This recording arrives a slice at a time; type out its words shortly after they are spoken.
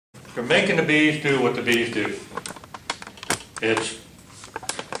you're making the bees do what the bees do. It's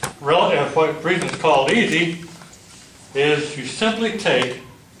relative. What the reason it's called easy is you simply take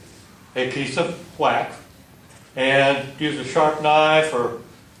a piece of wax and use a sharp knife or a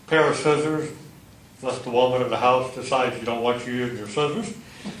pair of scissors, unless the woman of the house decides you don't want you using your scissors,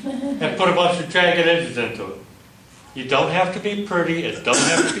 and put a bunch of jagged edges into it. You don't have to be pretty, it doesn't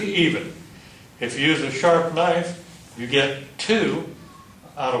have to be even. If you use a sharp knife, you get 2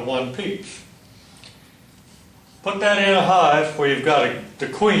 out of 1 piece. Put that in a hive where you've got the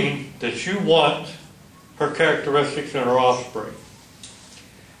queen that you want her characteristics in her offspring.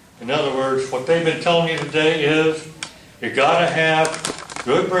 In other words, what they've been telling you today is you got to have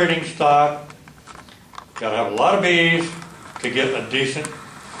good breeding stock, got to have a lot of bees to get a decent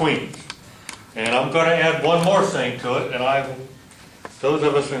queen. And I'm going to add one more thing to it, and those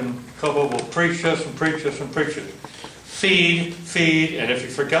of us in Kobo will preach this and preach this and preach it. Feed, feed, and if you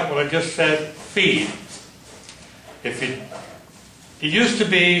forgot what I just said, feed. It used to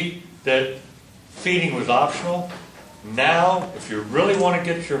be that feeding was optional. Now, if you really want to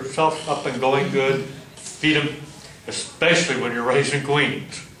get yourself up and going good, feed them, especially when you're raising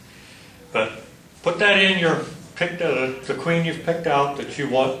queens. But put that in the queen you've picked out that you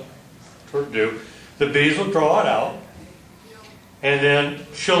want her to do. The bees will draw it out, and then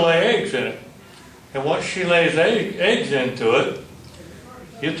she'll lay eggs in it. And once she lays eggs into it,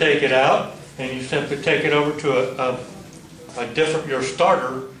 you take it out, and you simply take it over to your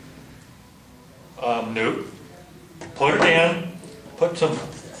starter nuke, put it in, put some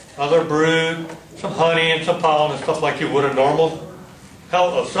other brood, some honey and some pollen and stuff like you would a normal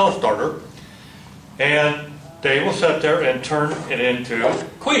self-starter, and they will sit there and turn it into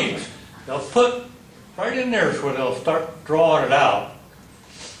queens. They'll put right in there where they'll start drawing it out.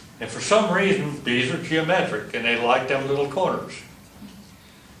 And for some reason, bees are geometric and they like them little corners.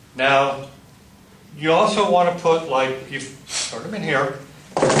 Now, you also want to put, like, you start them in here,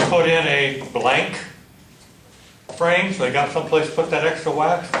 put in a blank frame so they got someplace to put that extra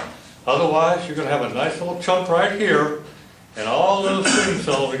wax. Otherwise, you're going to have a nice little chunk right here, and all those queen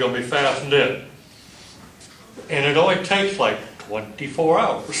cells are going to be fastened in. And it only takes like 24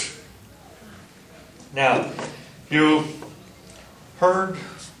 hours. Now, you heard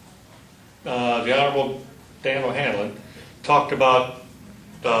the Honorable Dan O'Hanlon talked about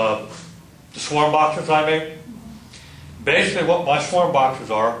the swarm boxes I make. Basically what my swarm boxes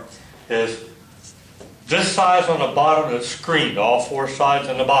are is this size on the bottom that's screened, all 4 sides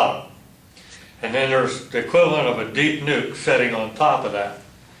on the bottom. And then there's the equivalent of a deep nuke sitting on top of that.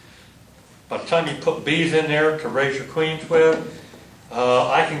 By the time you put bees in there to raise your queens with,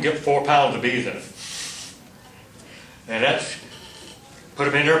 I can get 4 pounds of bees in it. And that's, put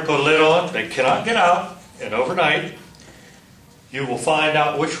them in there, put a lid on, they cannot get out, and overnight you will find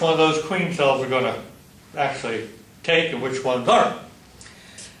out which one of those queen cells are going to actually take and which ones aren't.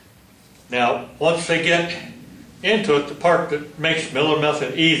 Now, once they get into it, the part that makes Miller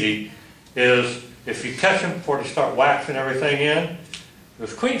method easy is if you catch them before they start waxing everything in,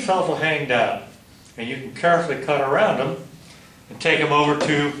 those queen cells will hang down, and you can carefully cut around them and take them over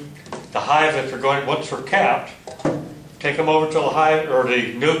to the hive that they're going, once they're capped, take them over to the hive or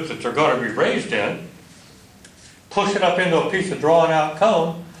the nuke that they're going to be raised in, push it up into a piece of drawn out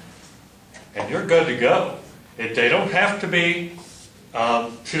cone, and you're good to go. They don't have to be,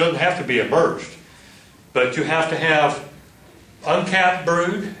 she doesn't have to be immersed, but you have to have uncapped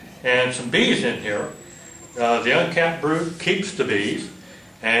brood and some bees in here. The uncapped brood keeps the bees,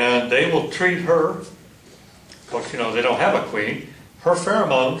 and they will treat her, of course, you know, they don't have a queen, her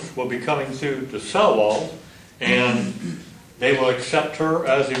pheromones will be coming through the cell walls, and they will accept her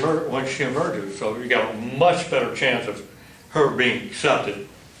as when she emerges. So you got a much better chance of her being accepted.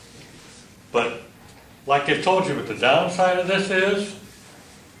 But like they've told you, what the downside of this is,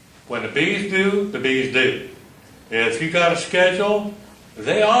 when the bees do, the bees do. If you got a schedule,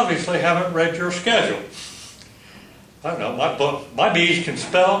 they obviously haven't read your schedule. I don't know, my bees can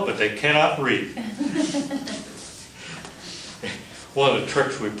spell, but they cannot read. One of the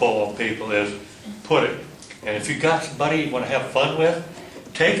tricks we pull on people is put it. And if you got somebody you want to have fun with,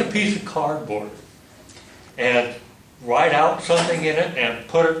 take a piece of cardboard and write out something in it and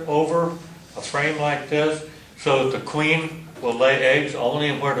put it over a frame like this so that the queen will lay eggs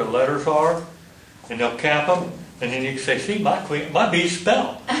only where the letters are, and they'll cap them, and then you can say, see, my bees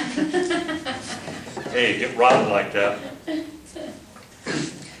spell. Hey, get rotten like that.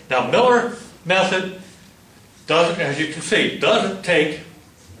 Now, Miller method doesn't, as you can see, doesn't take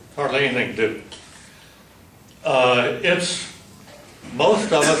hardly anything to do.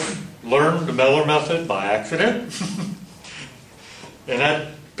 Most of us learned the Miller method by accident. And that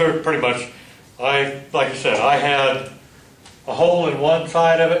pretty much, like I said, I had a hole in one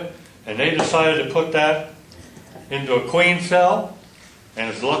side of it, and they decided to put that into a queen cell, and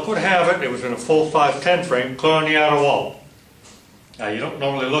as luck would have it, it was in a full-size 10 frame, clear on the outer wall. Now, you don't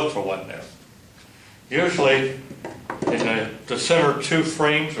normally look for one there. Usually, in the center 2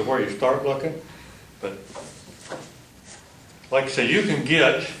 frames are where you start looking, but like I say, you can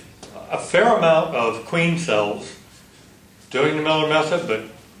get a fair amount of queen cells doing the Miller method, but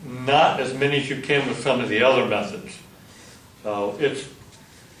not as many as you can with some of the other methods. So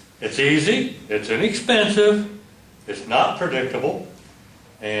it's easy, it's inexpensive, it's not predictable,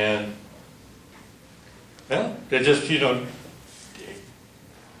 and well, it just, you know,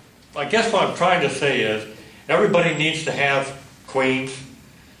 I guess what I'm trying to say is everybody needs to have queens,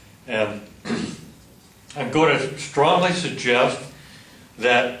 and I'm going to strongly suggest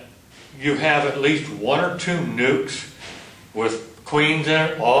that you have at least 1 or 2 nukes with queens in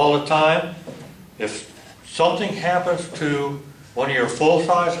it all the time. If something happens to one of your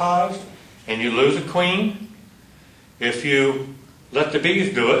full-size hives and you lose a queen, if you let the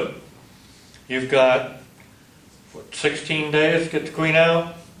bees do it, you've got, what, 16 days to get the queen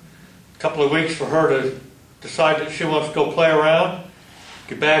out, a couple of weeks for her to decide that she wants to go play around,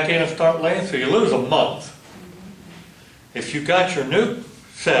 get back in and start laying, so you lose a month. If you've got your nuke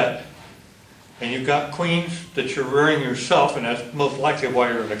set and you've got queens that you're rearing yourself, and that's most likely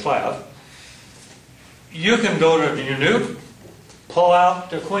why you're in the class, you can go to your nuke, pull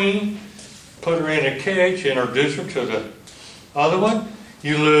out the queen, put her in a cage, introduce her to the other one.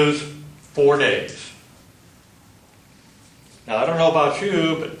 You lose 4 days. Now, I don't know about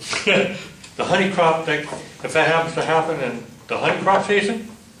you, but the honey crop thing, if that happens to happen in the honey crop season,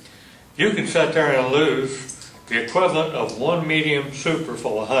 you can sit there and lose the equivalent of 1 medium super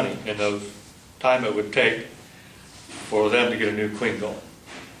full of honey in those time it would take for them to get a new queen going.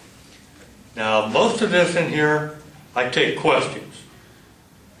 Now, most of this in here, I take questions,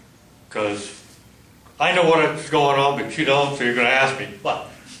 because I know what's going on, but you don't, so you're going to ask me, what?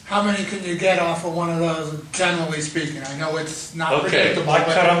 How many can you get off of one of those, generally speaking? I know it's not Okay, predictable. I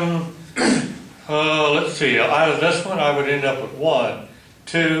cut them, let's see, out of this one, I would end up with 1,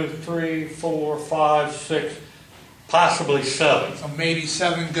 2, 3, 4, 5, 6, possibly 7. So maybe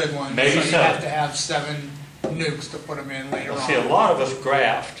 7 good ones. Maybe so you 7. have to have 7 nukes to put them in later on. See, a lot of us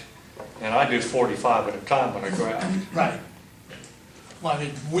graft, and I do 45 at a time when I graft. Right. Well, I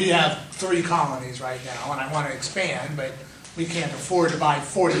mean, we have 3 colonies right now, and I want to expand, but we can't afford to buy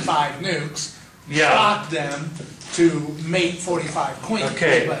 45 nukes, stock them to mate 45 queens.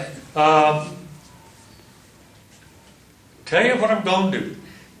 Okay. But Tell you what I'm going to do.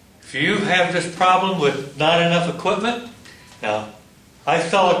 If you have this problem with not enough equipment, now, I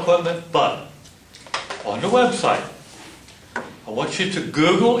sell equipment, but on the website, I want you to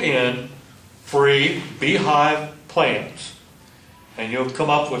Google in free beehive plans, and you'll come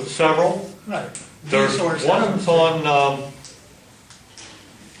up with several. right. There's one of them's on.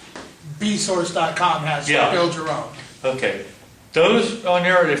 Bsource.com has build your own. Okay, those on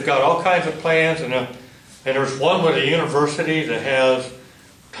there, they've got all kinds of plans, and there's one with a university that has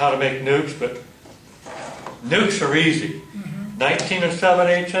how to make nukes, but nukes are easy. 19 and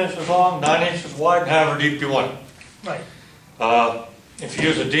 7/8 inches long, 9 inches wide, however deep you want it. Right. If you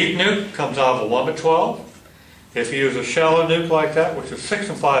use a deep nuke, it comes out of a 1 by 12. If you use a shallow nuke like that, which is 6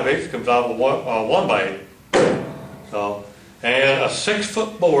 5/8, comes out of a 1 by 8. So, and a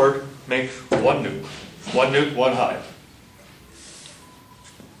 6-foot board makes 1 nuke. 1 nuke, 1 hive.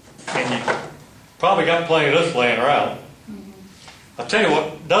 And you probably got plenty of this laying around. I'll tell you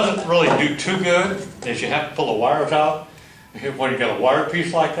what doesn't really do too good is you have to pull the wires out. When you got a wire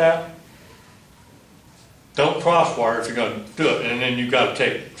piece like that, don't cross wire if you're going to do it, and then you've got to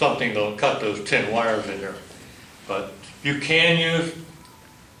take something to cut those 10 wires in there. But you can use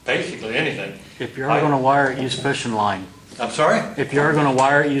basically anything. If you're going to wire it, use fishing line. I'm sorry? If you're going to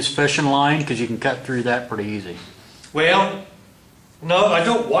wire it, use fishing line, because you can cut through that pretty easy. Well, no, I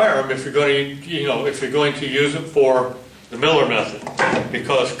don't wire them if you're going to, if you're going to use it for the Miller method,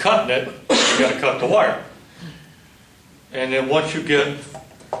 because cutting it, you got to cut the wire. And then once you get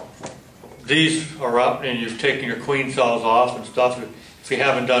these are up and you've taken your queen cells off and stuff, if you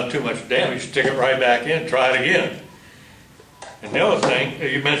haven't done too much damage, stick it right back in, try it again. And the other thing,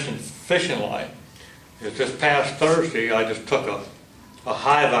 you mentioned fishing line, is this past Thursday I just took a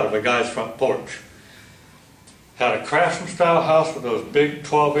hive out of a guy's front porch. Had a craftsman style house with those big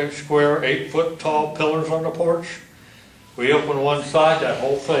 12-inch square, 8-foot tall pillars on the porch. We opened one side, that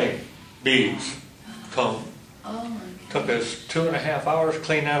whole thing, bees, comb. Oh my God. Took us 2.5 hours to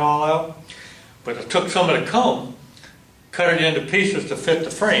clean that all out. But I took some of the comb cut it into pieces to fit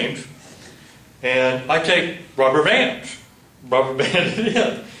the frames, and I take rubber band it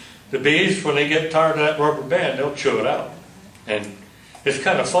in. The bees, when they get tired of that rubber band, they'll chew it out. And it's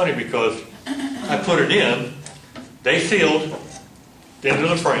kind of funny because I put it in, they sealed into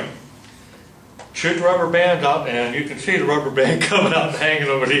the frame. Shoot the rubber band out, and you can see the rubber band coming out and hanging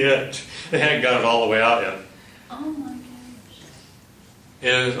over the edge. They haven't got it all the way out yet. Oh my gosh.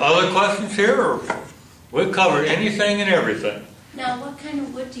 Is other questions here, or we've covered anything and everything? Now, what kind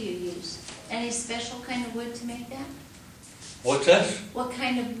of wood do you use? Any special kind of wood to make that? What's this? What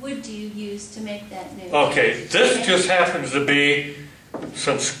kind of wood do you use to make that new? Okay, this just happens to be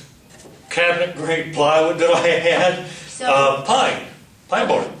some cabinet grade plywood that I had. So- Pine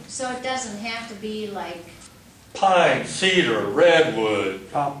board. So it doesn't have to be like, Pine, cedar,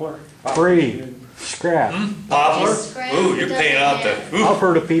 redwood, Poplar. Free, scrap. poplar. Just scrap, Ooh, you're it paying out doesn't the, I've ooh,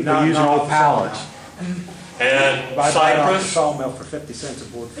 heard of people Not- using not old off pallets. and Buy that off the cypress. sawmill for 50 cents a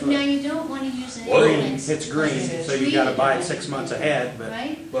board but now foot. you don't want to use any Whoa. links. It's green, so you gotta buy it 6 months ahead, but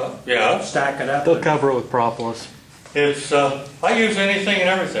Right? Well, yeah, stack it up. They'll and- cover it with propolis. it's, I use anything and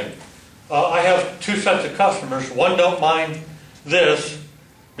everything. I have two sets of customers. One don't mind this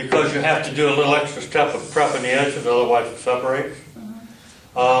because you have to do a little extra step of prepping the edges, otherwise it separates.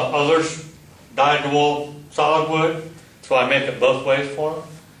 Others dyed-in-the-wool solid wood, so I make it both ways for them.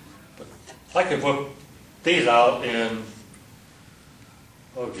 But I could whip these out in,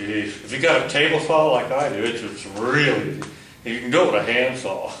 oh geez, if you got a table saw like I do, it's just really easy. You can do it with a hand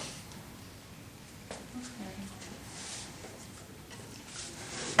saw.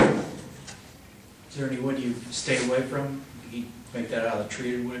 Is there any wood you stay away from? You make that out of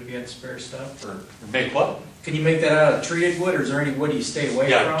treated wood if you had spare stuff, or Make what? can you make that out of treated wood, or is there any wood you stay away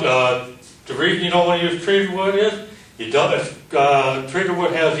Yeah, from? the reason you don't want to use treated wood is, you don't, treated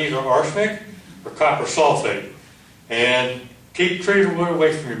wood has either arsenic or copper sulfate. And keep treated wood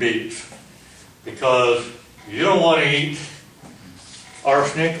away from your bees, because you don't want to eat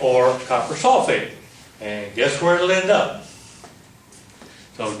arsenic or copper sulfate. And guess where it'll end up?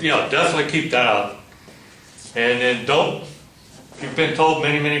 So, yeah, definitely keep that out. And then don't, you've been told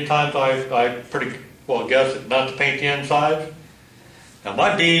many, many times, I pretty well guess it not to paint the inside. Now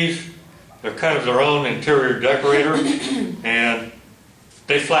my bees, they're kind of their own interior decorator, and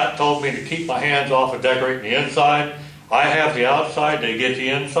they flat told me to keep my hands off of decorating the inside. I have the outside, they get the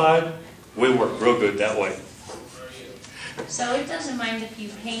inside. We work real good that way. So it doesn't mind if you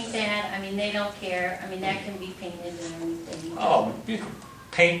paint that, I mean, they don't care, I mean, that can be painted and everything. Oh, you can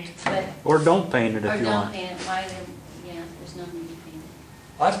paint. But, Or don't paint it or if you don't want. paint it, why then, yeah, there's no need to paint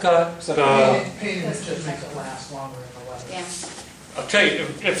it. I've got, Painting it just makes it last longer in the weather. Yeah, I'll tell you,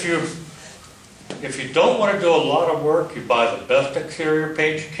 if you don't want to do a lot of work, you buy the best exterior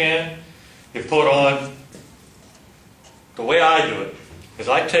paint you can. You put on, the way I do it, is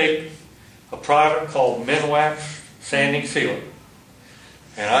I take a product called Minwax Sanding Sealer,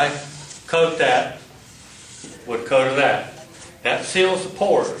 and I coat that with a coat of that. That seals the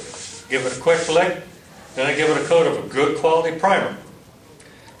pores. Give it a quick lick, then I give it a coat of a good quality primer.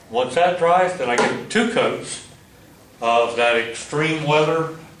 Once that dries, then I give it 2 coats of that extreme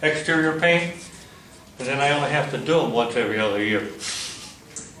weather exterior paint, and then I only have to do them once every other year.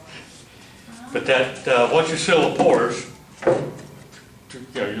 But that, once you seal the pores,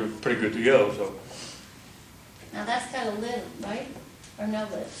 you're pretty good to go. So now that's got a lid, right? Or no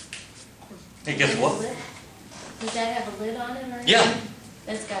lid? hey, guess what? Lid? Does that have a lid on it or anything? Yeah.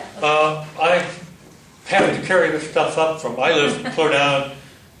 That's got, I have to carry this stuff up from, I live clear down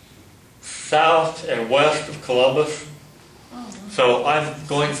south and west of Columbus. So I'm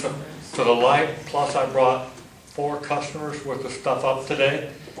going to the light, plus I brought 4 customers with the stuff up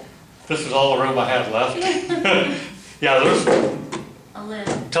today. This is all the room I have left. Yeah, there's a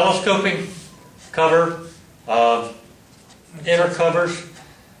lid. telescoping cover, inner covers,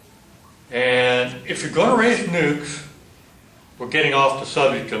 and if you're going to raise nukes, we're getting off the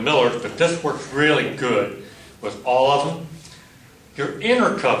subject of millers, but this works really good with all of them. Your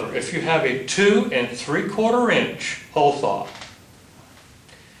inner cover, if you have a 2 3/4 inch hole saw,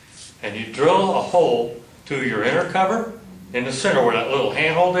 and you drill a hole to your inner cover in the center where that little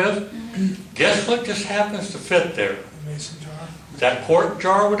handhold is, guess what just happens to fit there? Mason jar. That quart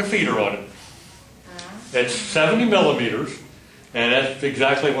jar with a feeder on it. It's 70 millimeters, and that's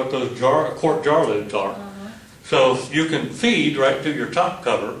exactly what those quart jar lids are. So you can feed right through your top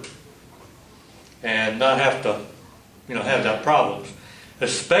cover and not have to, have that problems.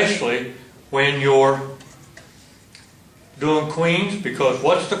 Especially when you're doing queens, because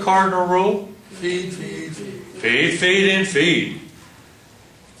what's the cardinal rule? Feed, feed, feed. Feed, feed, and feed.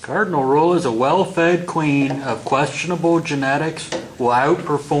 Cardinal rule is a well-fed queen of questionable genetics will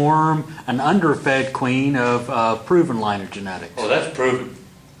outperform an underfed queen of proven line of genetics. Oh, that's proven.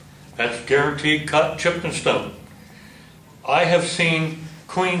 That's guaranteed, cut, chipped, and stone. I have seen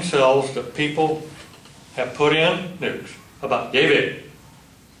queen cells that people have put in nukes, about gave it.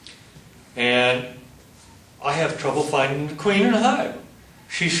 And I have trouble finding the queen in the hive.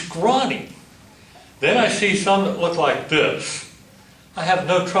 She's scrawny. Then I see some that look like this. I have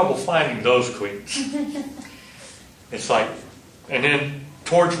no trouble finding those queens. It's like, and then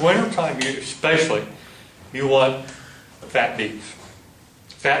towards wintertime especially, you want fat bees.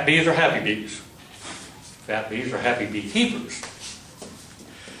 Fat bees are happy bees. Fat bees are happy beekeepers.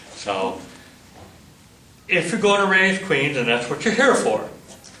 So, if you're going to raise queens, and that's what you're here for,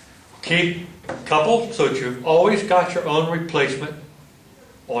 keep a couple so that you've always got your own replacement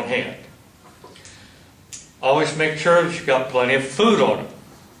on hand. Always make sure that you've got plenty of food on them.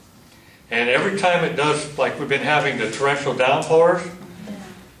 And every time it does, like we've been having the torrential downpours,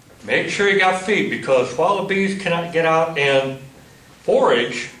 make sure you got feed, because while the bees cannot get out and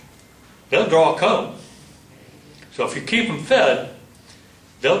forage, they'll draw a comb. So if you keep them fed,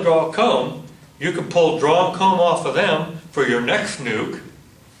 they'll draw a comb. You can pull drawn comb off of them for your next nuke,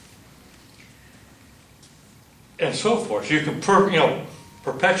 and so forth. So you can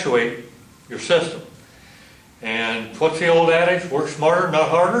perpetuate your system. And what's the old adage? Work smarter, not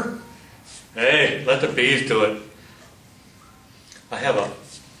harder? Hey, let the bees do it. I have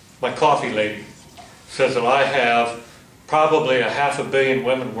my coffee lady says that I have probably 500 million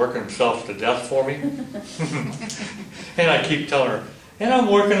women working themselves to death for me. And I keep telling her, and I'm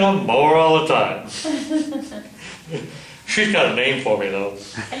working on more all the time. She's got a name for me though.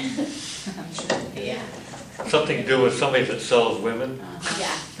 Yeah. Something to do with somebody that sells women.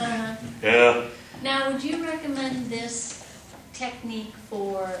 Yeah. Yeah. Now, would you recommend this technique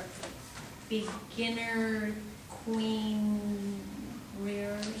for beginner queen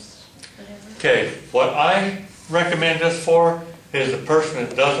rearers, whatever? Okay, what I recommend this for is a person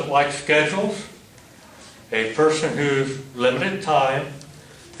that doesn't like schedules, a person who's limited time,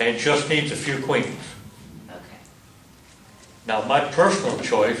 and just needs a few queens. Okay. Now, my personal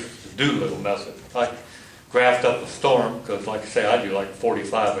choice is the Doolittle method. I graft up a storm, because like I say, I do like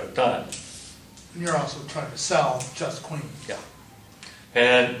 45 at a time. And you're also trying to sell just queens. Yeah.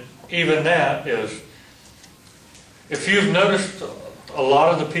 And even that is, if you've noticed, a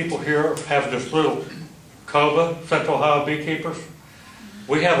lot of the people here have this little COBA, Central Ohio Beekeepers.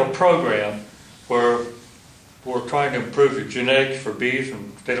 We have a program where we're trying to improve the genetics for bees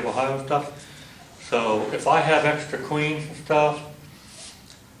in the state of Ohio and stuff. So if I have extra queens and stuff,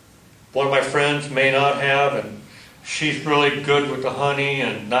 one of my friends may not have, and she's really good with the honey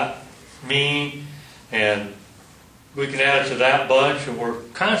and not me, and we can add it to that bunch, and we're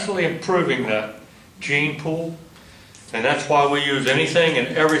constantly improving that gene pool. And that's why we use anything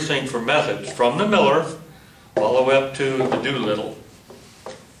and everything for methods, from the Miller all the way up to the Doolittle.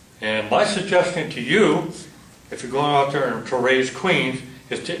 And my suggestion to you, if you're going out there to raise queens,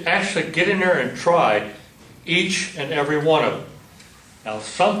 is to actually get in there and try each and every one of them. Now,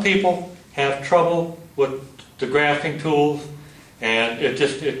 some people have trouble with the grafting tools, and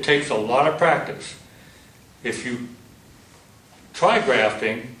it takes a lot of practice. If you try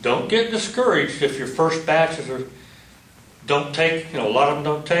grafting, don't get discouraged if your first batches don't take, a lot of them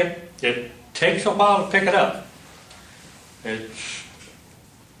don't take. It takes a while to pick it up. And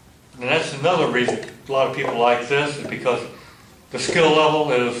that's another reason a lot of people like this, is because the skill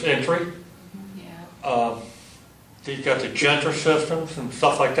level is entry. Yeah. You've got the Genter systems and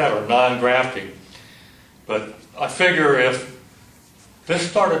stuff like that, or non-grafting. But I figure if this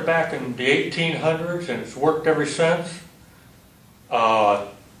started back in the 1800s and it's worked ever since, might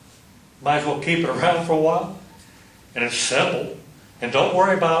as well keep it around for a while. And it's simple. And don't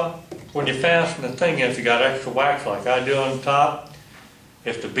worry about when you fasten the thing if you got extra wax like I do on top.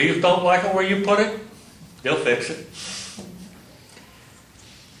 If the bees don't like it where you put it, they'll fix it.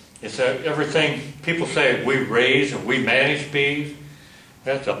 It's everything. People say we raise and we manage bees.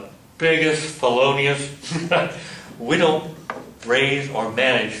 That's the biggest felonious. We don't raise or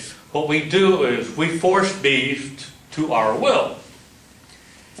manage. What we do is we force bees to our will.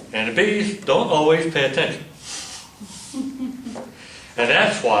 And the bees don't always pay attention. And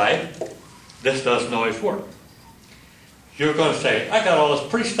that's why this doesn't always work. You're going to say, I got all this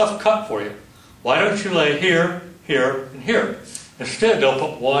pretty stuff cut for you. Why don't you lay here, here, and here? Instead, they'll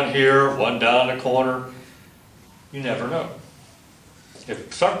put one here, one down the corner. You never know. If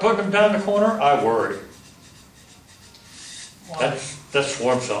you start putting them down the corner, I worry. That's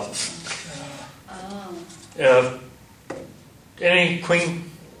swarm cells. Oh. If any queen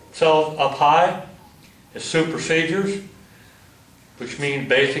cells up high is supersedures, which means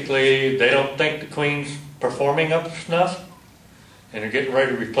basically they don't think the queen's performing up to snuff, and they're getting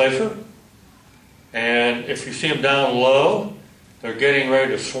ready to replace her. And if you see them down low, they're getting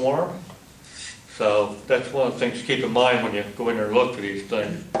ready to swarm. So that's one of the things to keep in mind when you go in there and look for these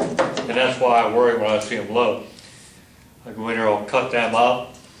things. And that's why I worry when I see them low. I go in there, I'll cut them out,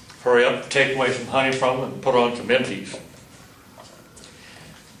 hurry up, take away some honey from them, and put on some empties.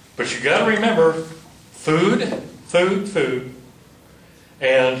 But you got to remember, food, food, food,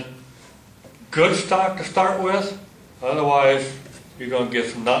 and good stock to start with. Otherwise, you're going to get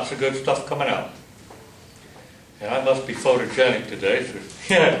some not so good stuff coming out. And I must be photogenic today, so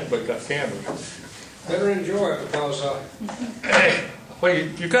yeah, everybody got cameras. Better enjoy it because Hey, well,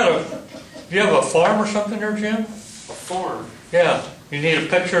 you got a, do you have a farm or something there, Jim? a farm. Yeah. You need a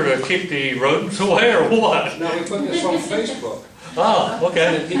picture to keep the rodents away or what? Now, we put this on Facebook, Oh,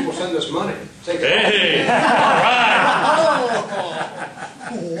 okay. and people send us money. Take it. Hey, all right.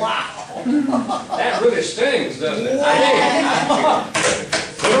 Wow. That really stings, doesn't it?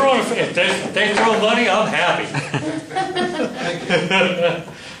 Put her on, if they throw money, I'm happy.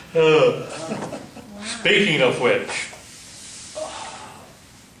 Speaking of which,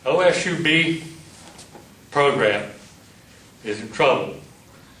 OSUB program is in trouble.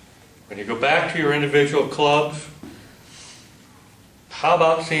 When you go back to your individual clubs, how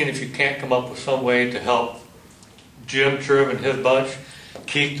about seeing if you can't come up with some way to help Jim Tribb and his bunch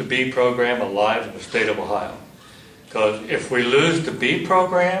keep the bee program alive in the state of Ohio? Because if we lose the bee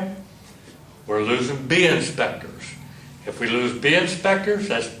program, we're losing bee inspectors. If we lose bee inspectors,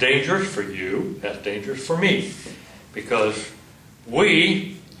 that's dangerous for you, that's dangerous for me. Because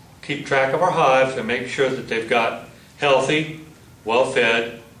we keep track of our hives and make sure that they've got healthy,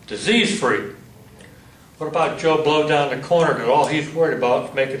 well-fed, disease-free. What about Joe Blow down the corner that all he's worried about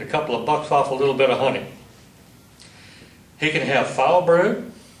is making a couple of bucks off a little bit of honey? He can have foul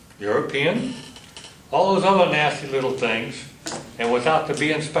brood, European, all those other nasty little things, and without the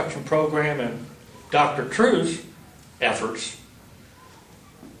bee inspection program and Dr. True's efforts,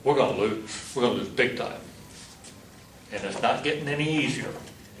 we're going to lose. We're going to lose big time. And it's not getting any easier.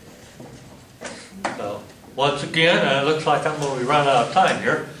 So, once again, it looks like I'm going to be running out of time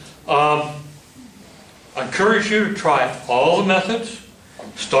here. I encourage you to try all the methods,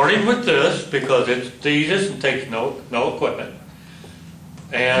 starting with this because it's the easiest and takes no equipment.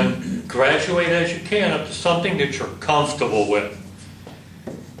 And graduate as you can up to something that you're comfortable with.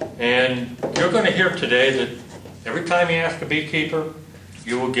 And you're going to hear today that every time you ask a beekeeper,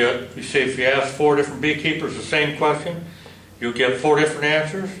 you will get, you see if you ask 4 different beekeepers the same question, you'll get 4 different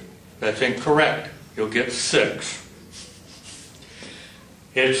answers. That's incorrect. You'll get 6.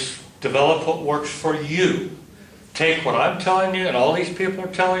 It's develop what works for you. Take what I'm telling you and all these people are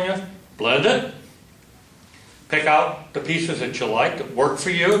telling you, blend it, pick out the pieces that you like that work for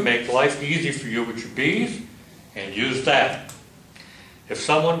you, make life easy for you with your bees, and use that. If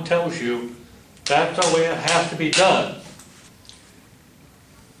someone tells you that's the way it has to be done,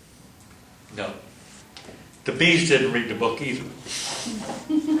 no. The bees didn't read the book either.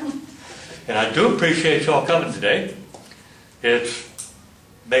 And I do appreciate you all coming today. It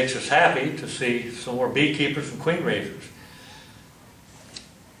makes us happy to see some more beekeepers and queen raisers.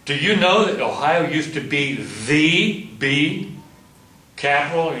 Do you know that Ohio used to be the bee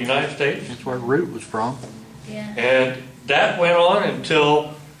capital of the United States? That's where Root was from. Yeah. And that went on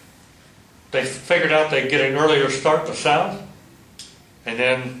until they figured out they'd get an earlier start in the South. And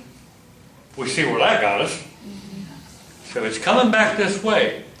then we see where that got us. So it's coming back this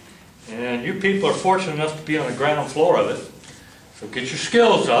way. And you people are fortunate enough to be on the ground floor of it. So get your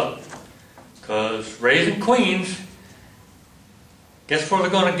skills up, because raising queens, guess where they're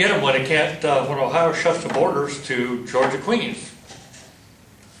going to get them when they can't, when Ohio shuts the borders to Georgia queens?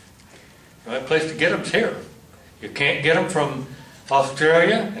 The right place to get them is here. You can't get them from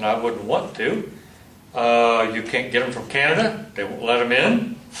Australia, and I wouldn't want to. You can't get them from Canada. They won't let them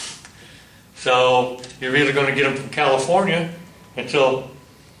in. So you're either going to get them from California until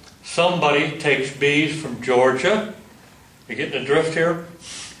somebody takes bees from Georgia. You getting the drift here?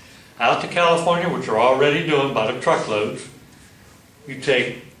 Out to California, which you're already doing by the truckloads. You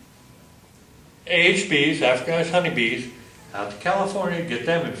take AHBs, Africanized honeybees, out to California, get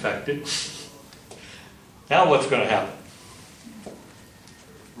them infected. Now what's going to happen?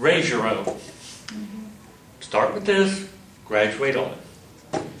 Raise your own. Start with this, graduate on it.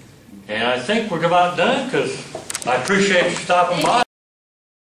 And I think we're about done, because I appreciate you stopping by.